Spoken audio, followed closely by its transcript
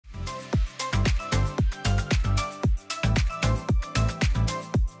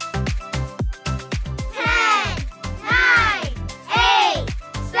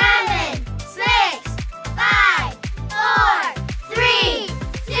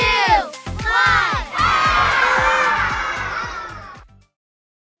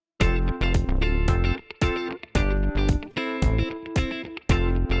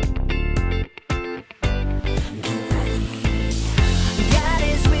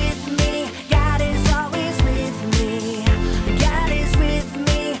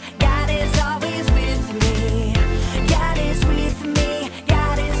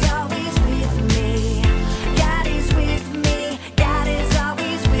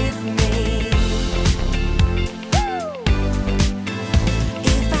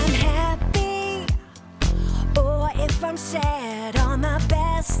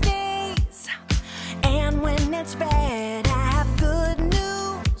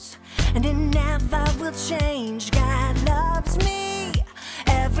will change. God loves me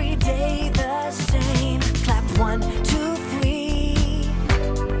every day the same. Clap 1, 2, 3.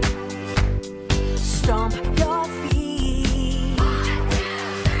 Stomp your feet.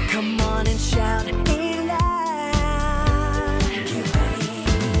 Come on and shout it loud. Get ready.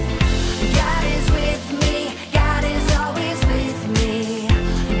 God is with me. God is always with me.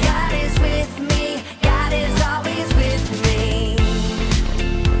 God is with me. God is always with me.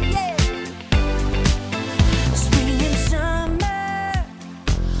 Yeah. Spring and summer,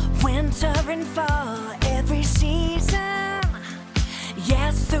 winter and fall, every season.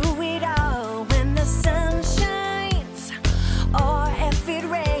 Yes, through it all, when the sun shines or if it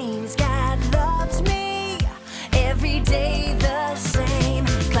rains, God loves me every day the same.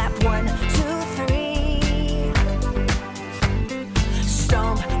 Clap 1, 2, 3.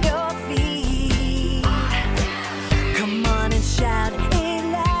 Stomp your feet. Come on and shout it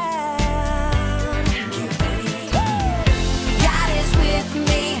loud. Get ready. God is with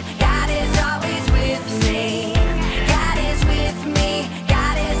me. God is always with me. God is with me.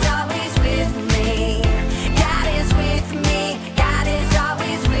 God is always with me. God is with me. God is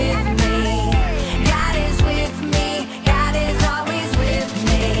always with me. God is with me. God is always with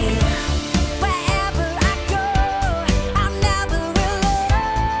me. Wherever I go, I'm never alone.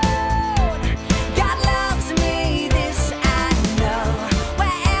 God loves me, this I know.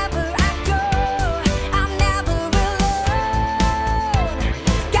 Wherever I go, I'm never alone.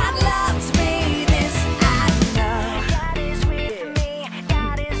 God loves me, this I know. God is with me.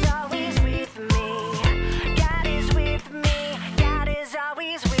 God is always with me. God is with me. God is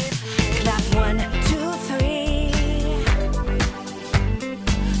always with me. Clap 1, 2, 3.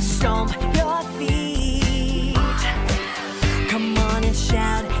 Stomp your feet. Come on and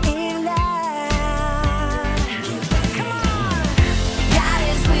shout it loud. Come on. God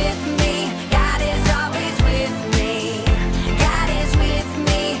is with me. God is always with me. God is with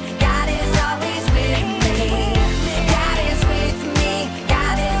me. God is always with me. God is with me.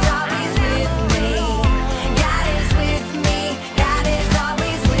 God is always with me. God is with me. God is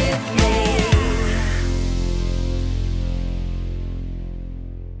always with me.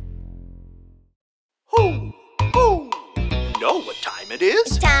 You know what time it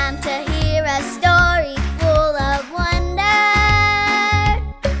is? Time to hear a story full of wonder.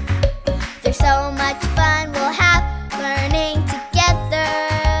 There's so much fun we'll have learning together.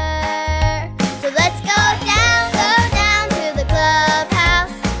 So let's go down to the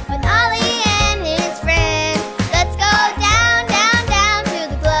clubhouse with Ollie and his friends. Let's go down to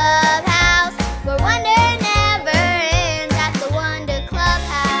the clubhouse where wonder never ends at the Wonder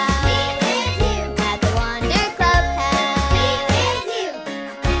Clubhouse. Meet with you at the Wonder Clubhouse. Meet with you.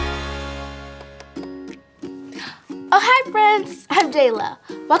 Oh, hi friends! I'm Jayla.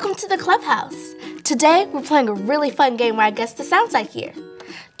 Welcome to the clubhouse. Today we're playing a really fun game where I guess the sounds I hear. Do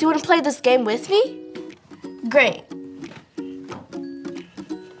you want to play this game with me? Great.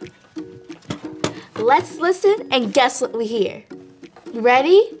 Let's listen and guess what we hear. You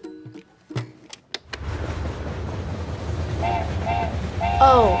ready?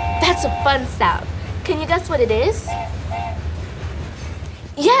 Oh, that's a fun sound. Can you guess what it is?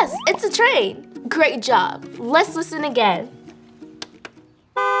 Yes, it's a train. Great job. Let's listen again.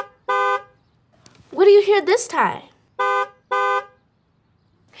 What do you hear this time?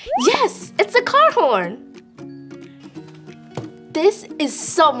 Yes, it's a car horn. This is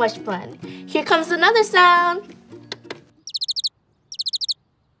so much fun. Here comes another sound.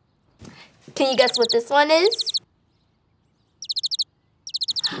 Can you guess what this one is?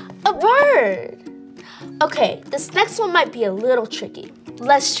 A bird. Okay, this next one might be a little tricky.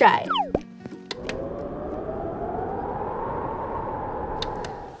 Let's try it.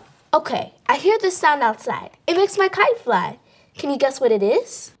 Okay, I hear this sound outside. It makes my kite fly. Can you guess what it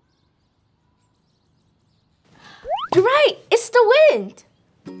is? You're right, it's the wind.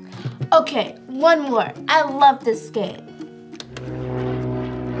 Okay, one more. I love this game.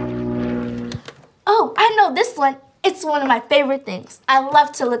 Oh, I know this one. It's one of my favorite things. I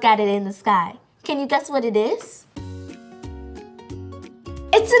love to look at it in the sky. Can you guess what it is?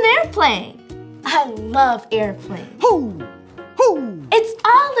 It's an airplane. I love airplanes. Hoo! Hoo! It's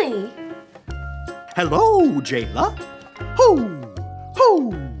Ollie. Hello, Jayla. Hoo!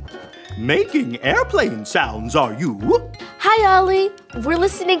 Hoo! Making airplane sounds, are you? Hi, Ollie. We're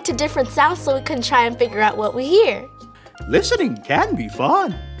listening to different sounds so we can try and figure out what we hear. Listening can be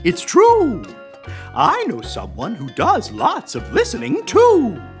fun. It's true. I know someone who does lots of listening,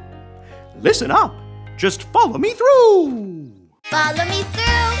 too. Listen up. Just follow me through. Follow me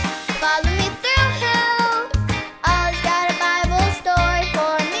through, follow me through, who? Ollie's got a Bible story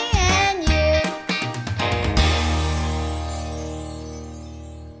for me and you.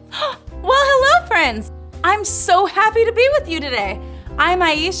 friends! I'm so happy to be with you today. I'm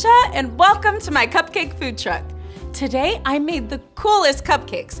Aisha and welcome to my cupcake food truck. Today I made the coolest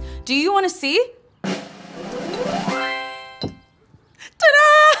cupcakes. Do you want to see? Ta-da!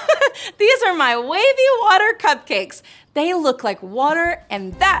 These are my wavy water cupcakes. They look like water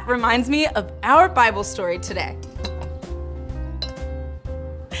and that reminds me of our Bible story today.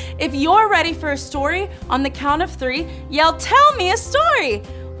 If you're ready for a story, on the count of 3, yell, "Tell me a story."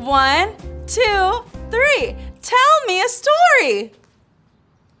 1, 2, 3. Tell me a story.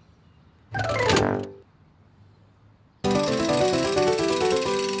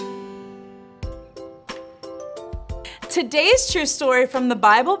 Today's true story from the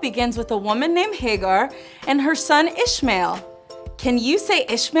Bible begins with a woman named Hagar and her son Ishmael. Can you say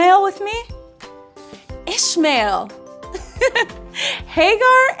Ishmael with me? Ishmael.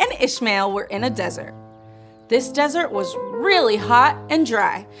 Hagar and Ishmael were in a desert. This desert was really hot and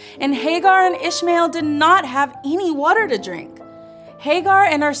dry, and Hagar and Ishmael did not have any water to drink. Hagar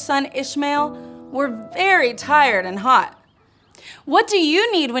and her son Ishmael were very tired and hot. What do you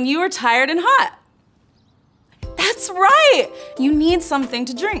need when you are tired and hot? That's right! You need something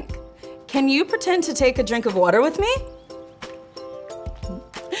to drink. Can you pretend to take a drink of water with me?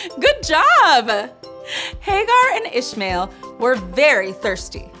 Good job! Hagar and Ishmael were very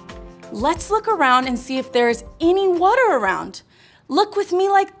thirsty. Let's look around and see if there is any water around. Look with me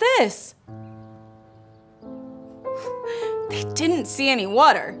like this. They didn't see any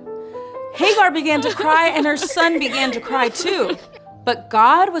water. Hagar began to cry and her son began to cry too. But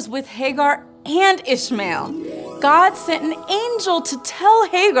God was with Hagar and Ishmael. God sent an angel to tell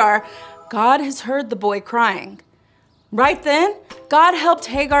Hagar, God has heard the boy crying. Right then, God helped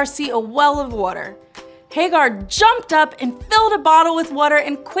Hagar see a well of water. Hagar jumped up and filled a bottle with water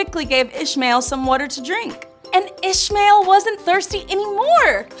and quickly gave Ishmael some water to drink. And Ishmael wasn't thirsty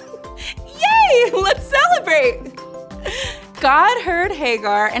anymore. Yay! Let's celebrate! God heard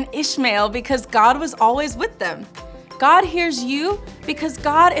Hagar and Ishmael because God was always with them. God hears you because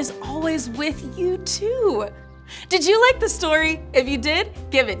God is always with you too. Did you like the story? If you did,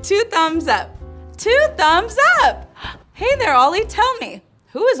 give it 2 thumbs up. 2 thumbs up! Hey there, Ollie, tell me,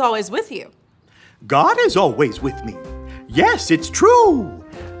 who is always with you? God is always with me. Yes, it's true.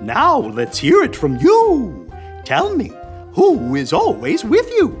 Now let's hear it from you. Tell me, who is always with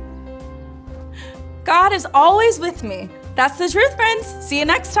you? God is always with me. That's the truth, friends. See you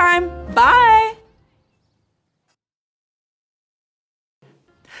next time. Bye.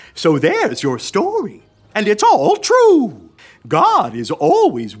 So there's your story, and it's all true. God is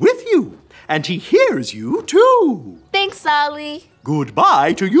always with you, and He hears you too. Thanks, Ollie.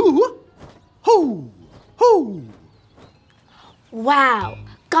 Goodbye to you. Hoo, hoo. Wow,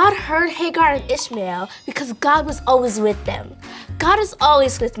 God heard Hagar and Ishmael because God was always with them. God is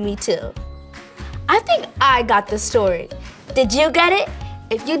always with me too. I think I got the story. Did you get it?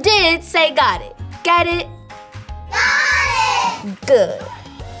 If you did, say got it. Get it? Got it! Good.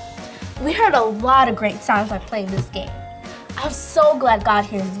 We heard a lot of great sounds by playing this game. I'm so glad God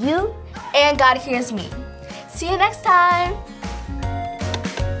hears you and God hears me. See you next time.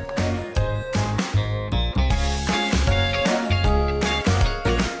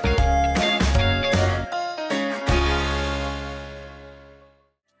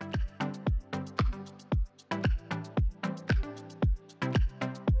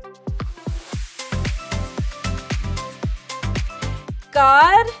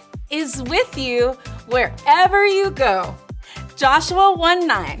 God is with you wherever you go. Joshua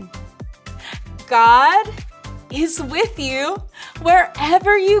 1:9. God is with you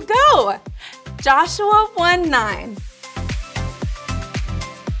wherever you go. Joshua 1:9.